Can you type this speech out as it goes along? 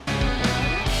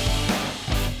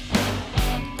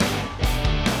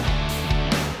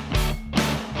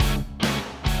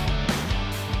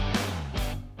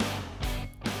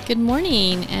Good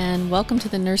morning and welcome to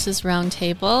the Nurses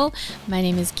Roundtable. My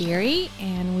name is Gary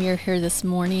and we are here this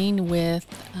morning with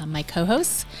my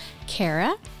co-host,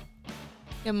 Kara.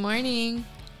 Good morning.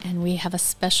 And we have a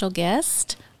special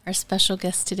guest. Our special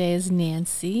guest today is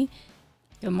Nancy.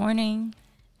 Good morning.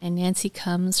 And Nancy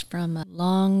comes from a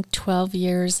long 12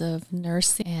 years of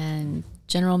nursing and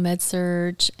general med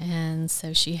surg, and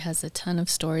so she has a ton of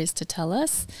stories to tell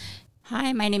us.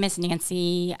 Hi, my name is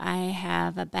Nancy. I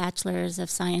have a bachelor's of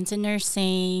science in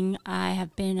nursing. I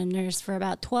have been a nurse for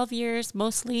about 12 years,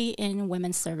 mostly in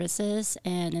women's services,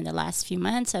 and in the last few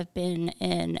months I've been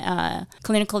in a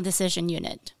clinical decision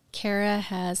unit. Kara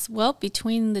has,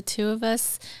 between the two of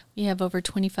us, we have over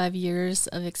 25 years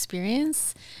of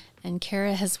experience, and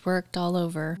Kara has worked all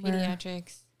over.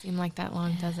 Pediatrics. Seem like that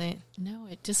long, does it? No,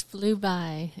 it just flew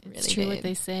by. It's really true did. What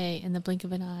they say, in the blink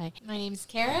of an eye. My name's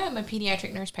Kara. I'm a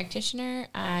pediatric nurse practitioner.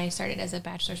 I started as a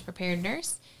bachelor's prepared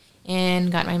nurse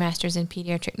and got my master's in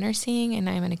pediatric nursing, and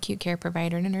I'm an acute care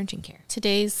provider in urgent care.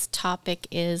 Today's topic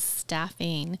is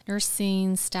staffing,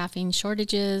 nursing, staffing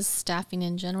shortages, staffing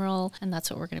in general, and that's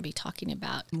what we're going to be talking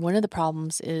about. One of the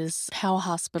problems is how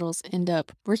hospitals end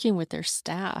up working with their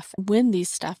staff when these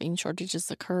staffing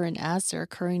shortages occur and as they're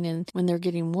occurring and when they're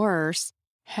getting worse,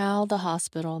 how the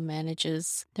hospital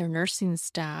manages their nursing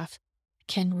staff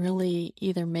can really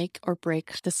either make or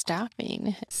break the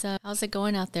staffing. So how's it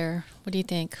going out there? What do you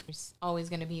think? There's always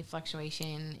going to be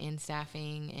fluctuation in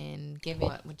staffing, and given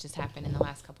what just happened in the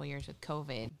last couple of years with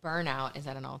COVID, burnout is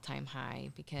at an all-time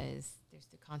high because there's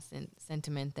the constant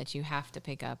sentiment that you have to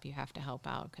pick up, you have to help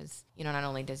out, because, not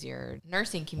only does your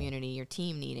nursing community, your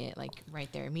team need it, like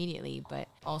right there immediately, but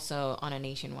also on a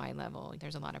nationwide level,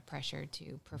 there's a lot of pressure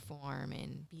to perform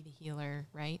and be the healer,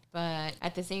 right? But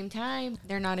at the same time,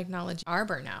 they're not acknowledging our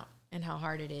burnout and how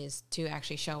hard it is to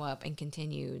actually show up and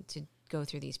continue to go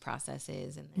through these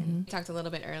processes. And we talked a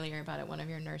little bit earlier about it. One of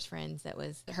your nurse friends, that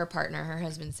was her partner, her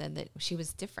husband said that she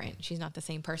was different. She's not the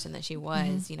same person that she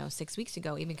was, 6 weeks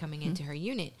ago, even coming into her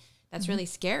unit. That's really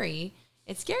scary.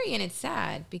 It's scary and it's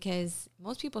sad because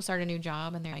most people start a new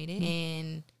job and they're excited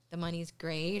and the money's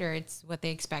great or it's what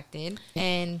they expected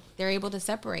and they're able to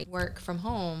separate work from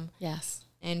home. Yes.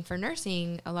 And for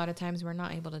nursing, a lot of times we're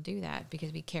not able to do that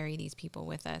because we carry these people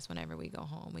with us whenever we go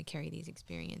home. We carry these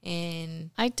experiences. And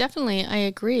I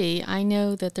agree. I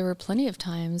know that there were plenty of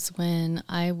times when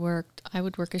I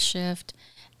would work a shift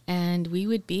and we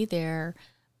would be there,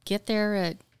 get there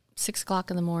at 6 o'clock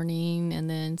in the morning, and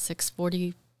then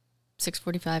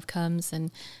 6:45 comes and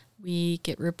we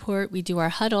do our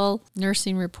huddle,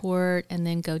 nursing report, and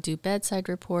then go do bedside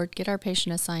report, get our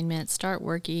patient assignment, start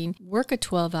working, work a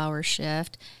 12-hour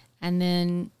shift, and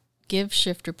then give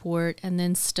shift report, and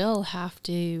then still have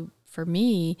to, for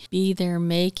me, be there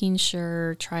making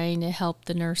sure, trying to help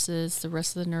the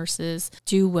rest of the nurses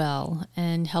do well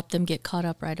and help them get caught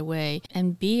up right away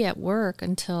and be at work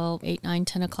until 8, 9,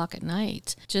 10 o'clock at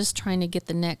night, just trying to get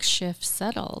the next shift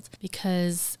settled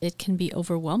because it can be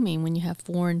overwhelming when you have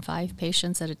 4 and 5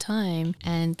 patients at a time.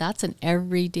 And that's an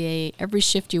every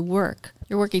shift you work.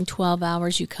 You're working 12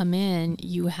 hours, you come in,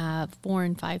 you have 4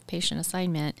 and 5 patient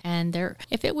assignment. And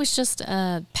if it was just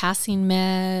passing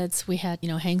meds, we had,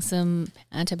 hang some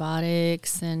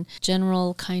antibiotics and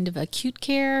general kind of acute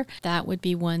care, that would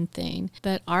be one thing.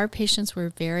 But our patients were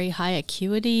very high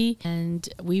acuity and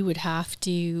we would have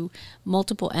to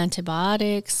multiple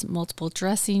antibiotics, multiple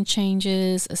dressing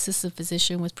changes, assist the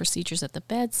physician with procedures at the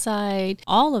bedside,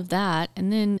 all of that.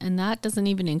 And that doesn't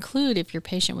even include if your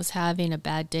patient was having a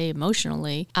bad day emotionally.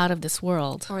 Out of this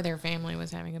world. or their family was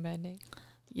having a bad day.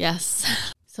 Yes.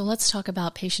 So let's talk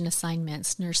about patient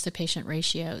assignments, nurse to patient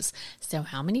ratios. So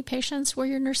how many patients were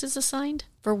your nurses assigned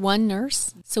for one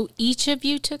nurse? So each of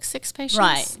you took 6 patients?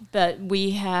 Right, but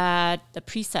we had the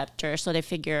preceptor, so they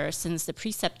figure since the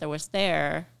preceptor was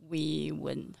there, we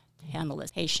would handle the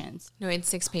patients. No, it's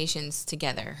 6 patients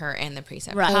together, her and the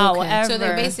preceptor. Right. Okay. However, So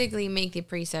they basically make the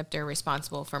preceptor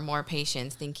responsible for more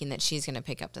patients, thinking that she's going to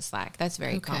pick up the slack. That's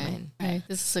very common. Okay.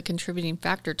 This is a contributing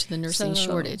factor to the nursing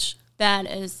shortage.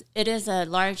 It is a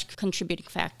large contributing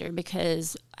factor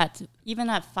because even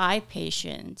at 5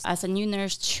 patients, as a new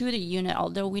nurse to the unit,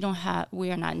 although we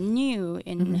are not new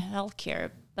in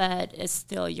healthcare, but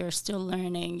you're still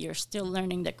learning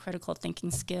the critical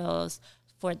thinking skills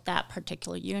for that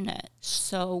particular unit.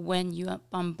 So when you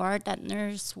bombard that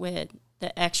nurse with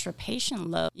the extra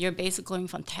patient load, you're basically going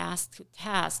from task to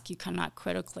task. You cannot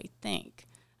critically think.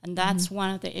 And that's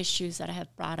one of the issues that I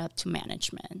have brought up to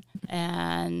management.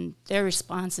 And their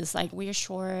response is like, we're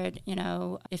short,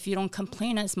 if you don't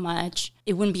complain as much,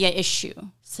 it wouldn't be an issue.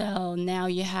 So now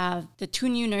you have the 2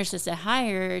 new nurses that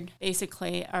hired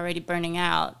basically already burning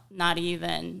out, not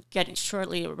even getting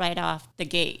shortly right off the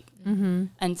gate. Mm-hmm.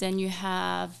 And then you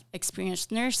have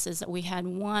experienced nurses. We had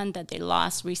one that they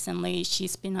lost recently.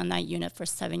 She's been on that unit for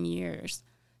 7 years.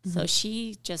 Mm-hmm. So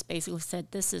she just basically said,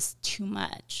 this is too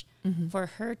much for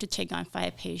her to take on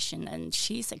 5 patients. And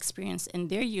she's experienced in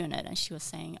their unit. And she was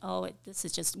saying, this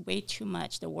is just way too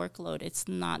much. The workload, it's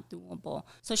not doable.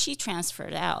 So she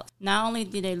transferred out. Not only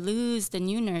did they lose the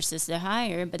new nurses they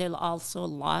hired, but they also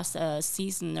lost a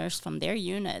seasoned nurse from their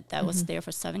unit that was there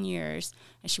for 7 years.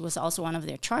 And she was also one of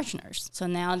their charge nurses. So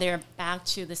now they're back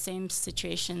to the same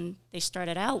situation they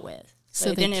started out with.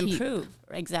 So they didn't improve.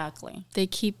 Exactly. They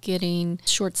keep getting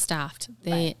short-staffed.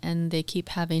 And they keep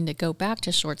having to go back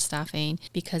to short-staffing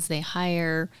because they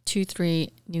hire 2-3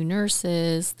 new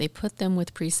nurses. They put them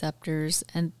with preceptors,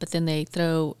 but then they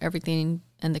throw everything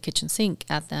in the kitchen sink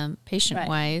at them,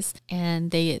 patient-wise,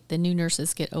 and the new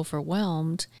nurses get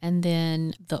overwhelmed. And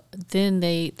then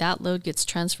that load gets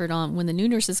transferred on. When the new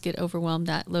nurses get overwhelmed,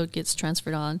 that load gets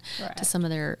transferred on to some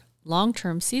of their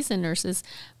long-term seasoned nurses,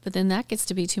 but then that gets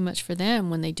to be too much for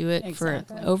them when they do it for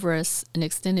over an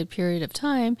extended period of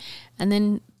time, and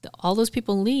then all those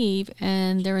people leave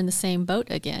and they're in the same boat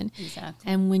again.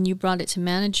 Exactly. And when you brought it to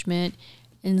management,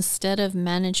 instead of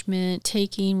management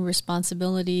taking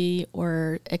responsibility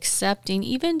or accepting,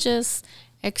 even just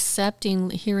accepting,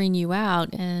 hearing you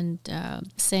out and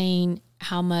saying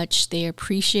how much they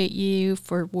appreciate you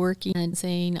for working and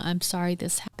saying, I'm sorry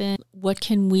this happened. What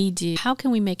can we do? How can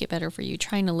we make it better for you?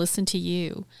 Trying to listen to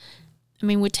you. I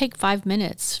mean, it would take 5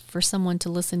 minutes for someone to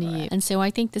listen to you. And so I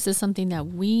think this is something that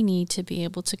we need to be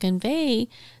able to convey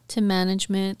to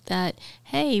management that,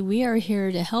 hey, we are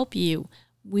here to help you.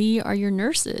 We are your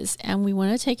nurses and we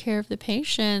want to take care of the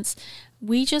patients.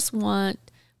 We want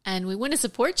to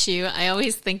support you. I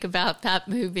always think about that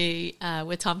movie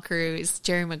with Tom Cruise,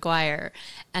 Jerry Maguire,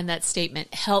 and that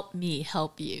statement, help me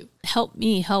help you. Help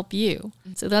me help you.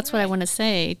 So that's what I want to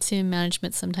say to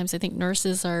management. Sometimes I think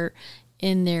nurses are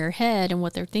in their head and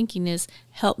what they're thinking is,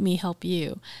 help me help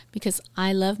you. Because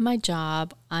I love my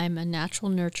job. I'm a natural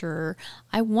nurturer.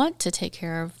 I want to take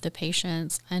care of the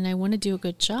patients and I want to do a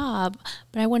good job,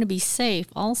 but I want to be safe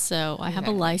also. I have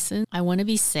a license. I want to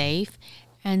be safe.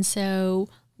 And so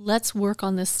let's work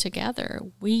on this together.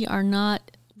 We don't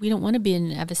want to be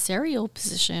in an adversarial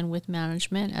position with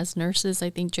management. As nurses,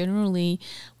 I think generally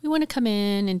we want to come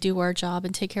in and do our job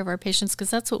and take care of our patients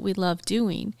because that's what we love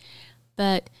doing.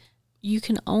 But you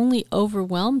can only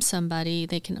overwhelm somebody.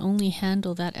 They can only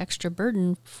handle that extra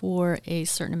burden for a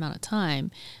certain amount of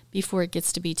time before it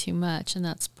gets to be too much. And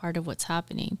that's part of what's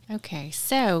happening. Okay.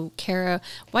 So Kara,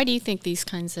 why do you think these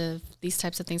types of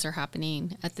things are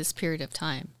happening at this period of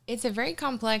time? It's a very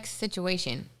complex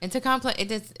situation. It's a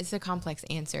complex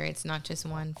answer. It's not just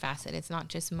one facet. It's not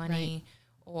just money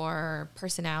or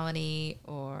personality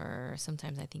or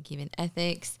sometimes I think even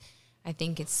ethics. I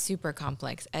think it's super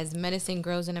complex. As medicine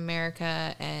grows in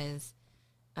America, as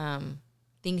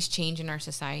things change in our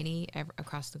society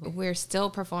across the globe, we're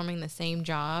still performing the same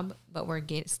job, but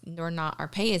our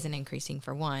pay isn't increasing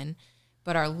for one,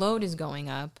 but our load is going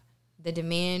up. The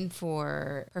demand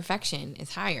for perfection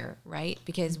is higher, right?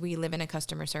 Because we live in a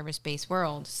customer service-based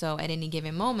world. So at any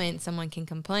given moment, someone can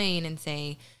complain and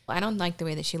say, well, I don't like the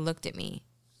way that she looked at me.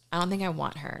 I don't think I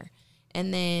want her.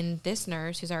 And then this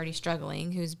nurse who's already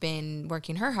struggling, who's been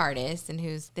working her hardest and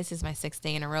this is my 6th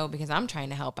day in a row because I'm trying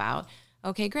to help out.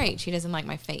 Okay, great. She doesn't like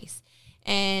my face.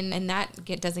 And that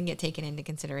doesn't get taken into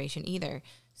consideration either.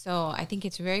 So I think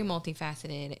it's very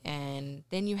multifaceted. And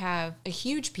then you have a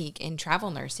huge peak in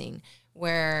travel nursing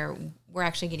where we're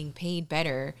actually getting paid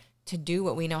better to do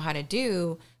what we know how to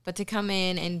do, but to come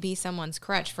in and be someone's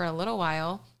crutch for a little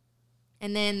while.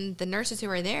 And then the nurses who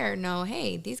are there know,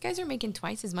 hey, these guys are making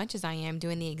twice as much as I am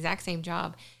doing the exact same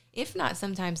job, if not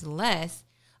sometimes less,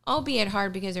 albeit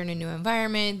hard because they're in a new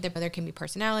environment. There can be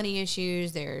personality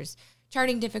issues. There's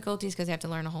charting difficulties because they have to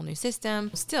learn a whole new system.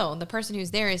 Still, the person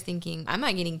who's there is thinking, I'm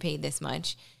not getting paid this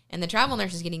much, and the travel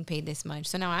nurse is getting paid this much.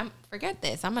 So now forget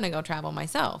this. I'm going to go travel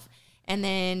myself. And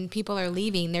then people are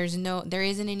leaving. There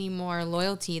isn't any more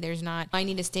loyalty. There's not, I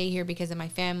need to stay here because of my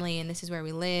family and this is where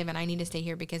we live and I need to stay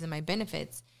here because of my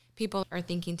benefits. People are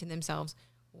thinking to themselves,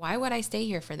 why would I stay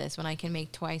here for this when I can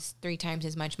make 2-3 times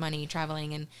as much money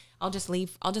traveling and I'll just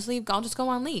leave. I'll just go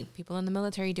on leave. People in the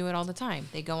military do it all the time.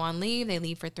 They go on leave. They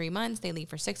leave for 3 months. They leave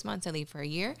for 6 months. They leave for a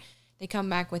year. They come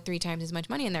back with 3 times as much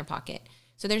money in their pocket.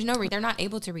 So they're not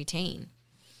able to retain.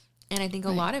 And I think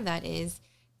a lot of that is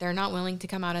they're not willing to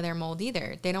come out of their mold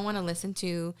either. They don't want to listen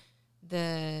to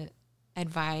the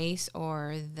advice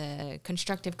or the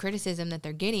constructive criticism that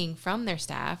they're getting from their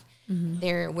staff.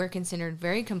 We're considered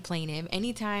very complainative.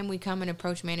 Anytime we come and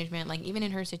approach management, like even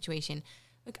in her situation,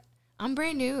 look, I'm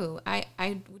brand new.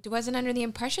 I wasn't under the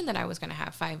impression that I was going to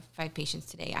have five patients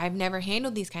today. I've never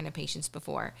handled these kind of patients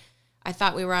before. I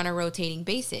thought we were on a rotating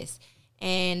basis.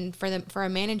 And for a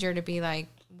manager to be like,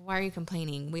 why are you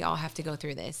complaining? We all have to go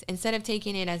through this. Instead of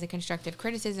taking it as a constructive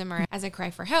criticism or as a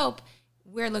cry for help,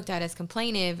 we're looked at as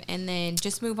complainative, and then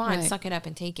just move on, suck it up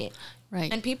and take it.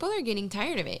 Right. And people are getting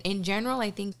tired of it. In general,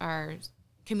 I think our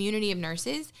community of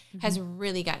nurses has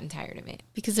really gotten tired of it.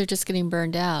 Because they're just getting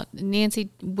burned out. Nancy,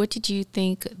 what did you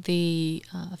think the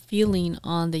feeling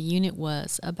on the unit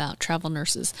was about travel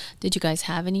nurses? Did you guys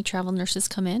have any travel nurses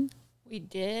come in? We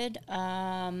did.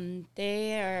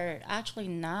 They are actually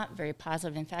not very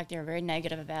positive. In fact, they're very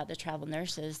negative about the travel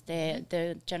nurses.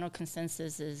 The general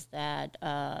consensus is that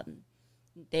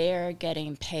they're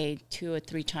getting paid 2 or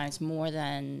 3 times more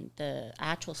than the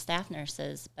actual staff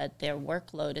nurses, but their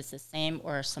workload is the same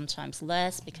or sometimes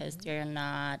less because they're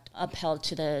not upheld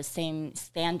to the same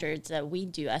standards that we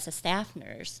do as a staff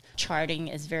nurse. Charting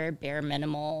is very bare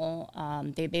minimal.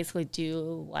 They basically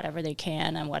do whatever they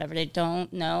can, and whatever they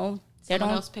don't know, someone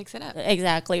else picks it up.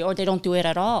 Exactly, or they don't do it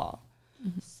at all.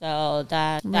 So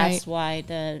that's why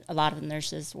a lot of the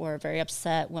nurses were very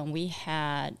upset when we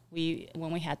had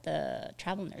the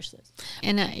travel nurses.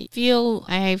 And I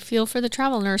feel for the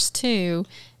travel nurse too,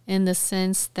 in the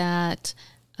sense that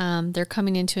they're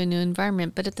coming into a new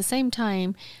environment. But at the same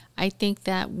time, I think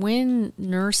that when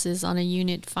nurses on a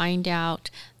unit find out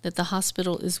that the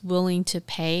hospital is willing to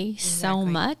pay so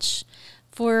much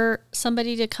for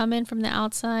somebody to come in from the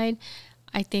outside,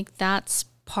 I think that's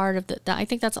part of I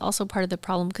think that's also part of the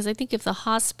problem, because I think if the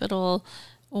hospital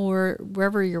or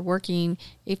wherever you're working,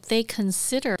 if they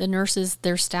consider the nurses,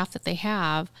 their staff that they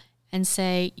have, and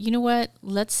say, you know what,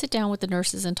 let's sit down with the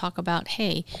nurses and talk about,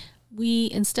 hey,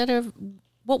 instead of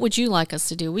what would you like us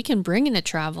to do? We can bring in a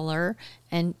traveler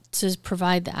and to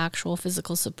provide the actual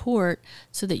physical support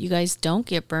so that you guys don't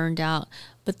get burned out.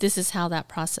 But this is how that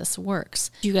process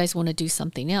works. Do you guys want to do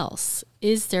something else?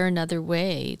 Is there another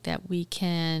way that we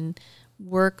can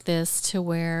work this to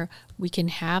where we can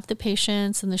have the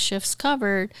patients and the shifts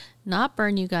covered, not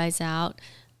burn you guys out,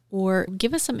 or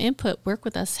give us some input, work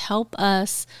with us, help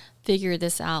us figure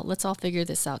this out. Let's all figure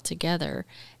this out together.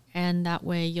 And that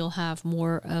way you'll have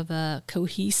more of a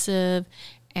cohesive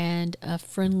and a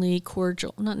friendly,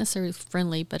 cordial, not necessarily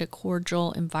friendly, but a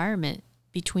cordial environment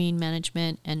between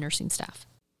management and nursing staff.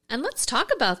 And let's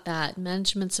talk about that,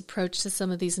 management's approach to some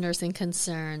of these nursing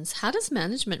concerns. How does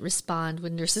management respond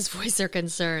when nurses voice their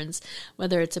concerns,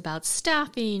 whether it's about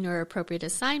staffing or appropriate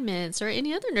assignments or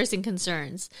any other nursing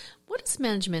concerns? What does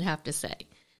management have to say?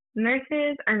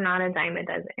 Nurses are not a dime a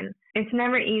dozen. It's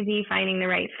never easy finding the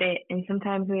right fit, and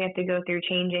sometimes we have to go through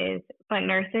changes, but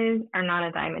nurses are not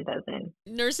a dime a dozen.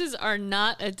 Nurses are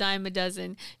not a dime a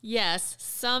dozen. Yes,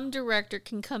 some director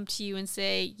can come to you and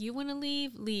say, you want to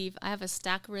leave? Leave. I have a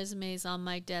stack of resumes on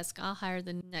my desk. I'll hire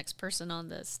the next person on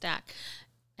the stack.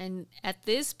 And at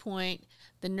this point,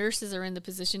 the nurses are in the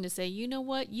position to say, you know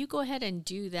what, you go ahead and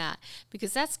do that,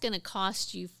 because that's going to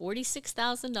cost you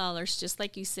 $46,000, just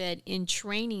like you said, in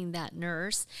training that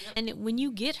nurse. Yep. And when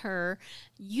you get her,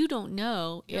 you don't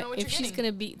know if she's going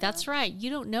to be, that's right,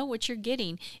 you don't know what you're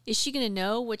getting. Is she going to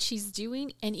know what she's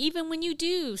doing? And even when you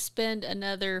do spend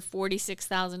another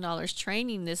 $46,000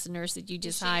 training this nurse that you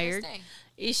just hired,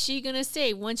 is she going to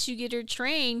stay? Once you get her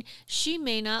trained, she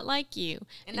may not like you.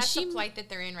 And that's the plight that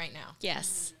they're in right now.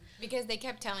 Yes. Because they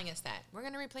kept telling us that. We're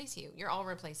going to replace you. You're all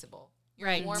replaceable. You're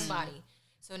a warm body.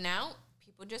 So now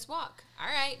people just walk. All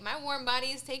right, my warm body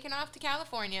is taken off to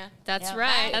California. That's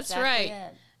right. That's right.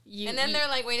 And then they're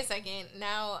like, wait a second.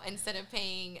 Now instead of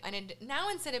paying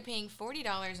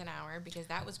 $40 an hour, because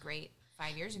that was great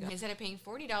 5 years ago, instead of paying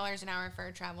 $40 an hour for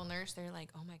a travel nurse, they're like,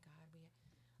 oh my God,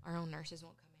 our own nurses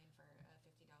won't come in for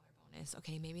a $50 bonus.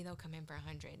 Okay, maybe they'll come in for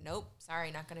 $100. Nope,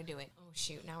 sorry, not going to do it. Oh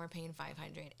shoot, now we're paying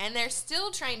 $500, and they're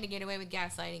still trying to get away with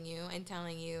gaslighting you and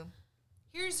telling you,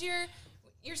 you're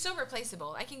still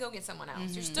replaceable. I can go get someone else.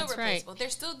 Mm-hmm. You're still replaceable. Right. They're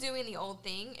still doing the old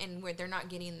thing, and where they're not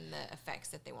getting the effects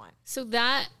that they want. So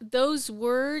those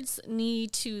words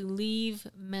need to leave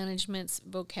management's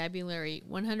vocabulary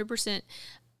 100%.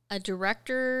 A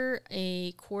director,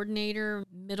 a coordinator,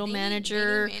 middle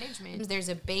manager. Management. There's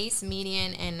a base,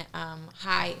 median, and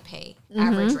high pay,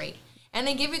 average rate. And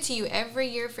they give it to you every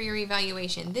year for your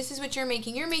evaluation. This is what you're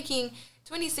making. You're making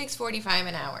 $26.45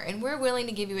 an hour, and we're willing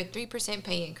to give you a 3%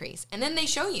 pay increase. And then they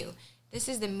show you This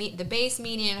is the base,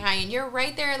 median, high, and you're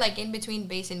right there like in between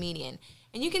base and median.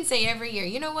 And you can say every year,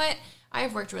 you know what?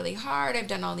 I've worked really hard. I've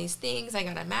done all these things. I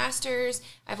got a master's.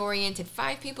 I've oriented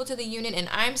 5 people to the unit, and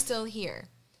I'm still here.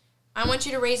 I want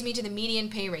you to raise me to the median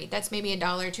pay rate. That's maybe $1,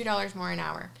 $2 more an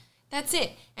hour. That's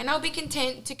it. And I'll be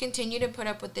content to continue to put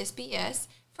up with this BS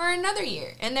for another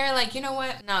year. And they're like, you know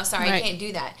what? No, sorry, I can't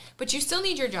do that. But you still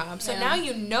need your job. So now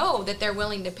you know that they're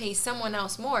willing to pay someone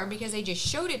else more because they just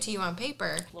showed it to you on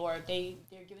paper. Lord, they're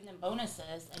giving them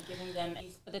bonuses and giving them.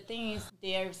 But the thing is,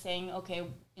 they're saying, okay,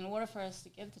 in order for us to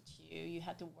give it to you, you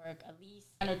have to work at least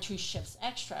 1 or 2 shifts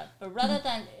extra. But rather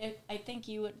than, I think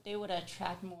they would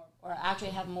attract more, or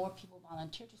actually have more people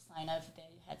volunteer to sign up if they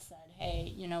had said,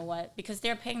 hey, you know what? Because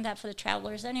they're paying that for the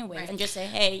travelers anyway. And just say,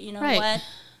 hey, you know what?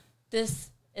 This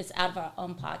is out of our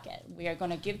own pocket. We are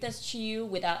going to give this to you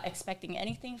without expecting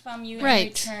anything from you in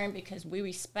return because we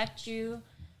respect you.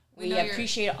 We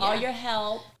appreciate all your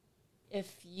help.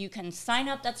 If you can sign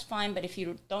up, that's fine. But if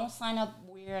you don't sign up,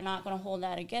 we're not going to hold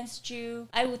that against you.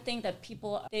 I would think that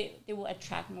people, they will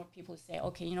attract more people who say,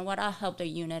 okay, you know what, I'll help the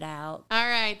unit out. All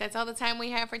right, that's all the time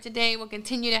we have for today. We'll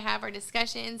continue to have our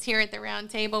discussions here at the Round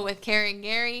Table with Kara and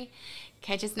Gary.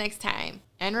 Catch us next time.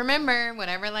 And remember,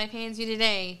 whatever life hands you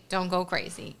today, don't go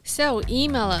crazy. So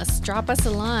email us, drop us a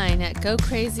line at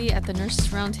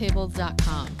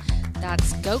goKrazy@thenursesroundtable.com.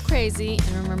 That's goKrazy,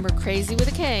 and remember, crazy with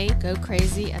a K,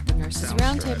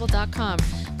 goKrazy@thenursesroundtable.com.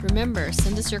 Remember,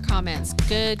 send us your comments,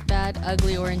 good, bad,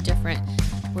 ugly, or indifferent.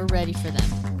 We're ready for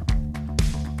them.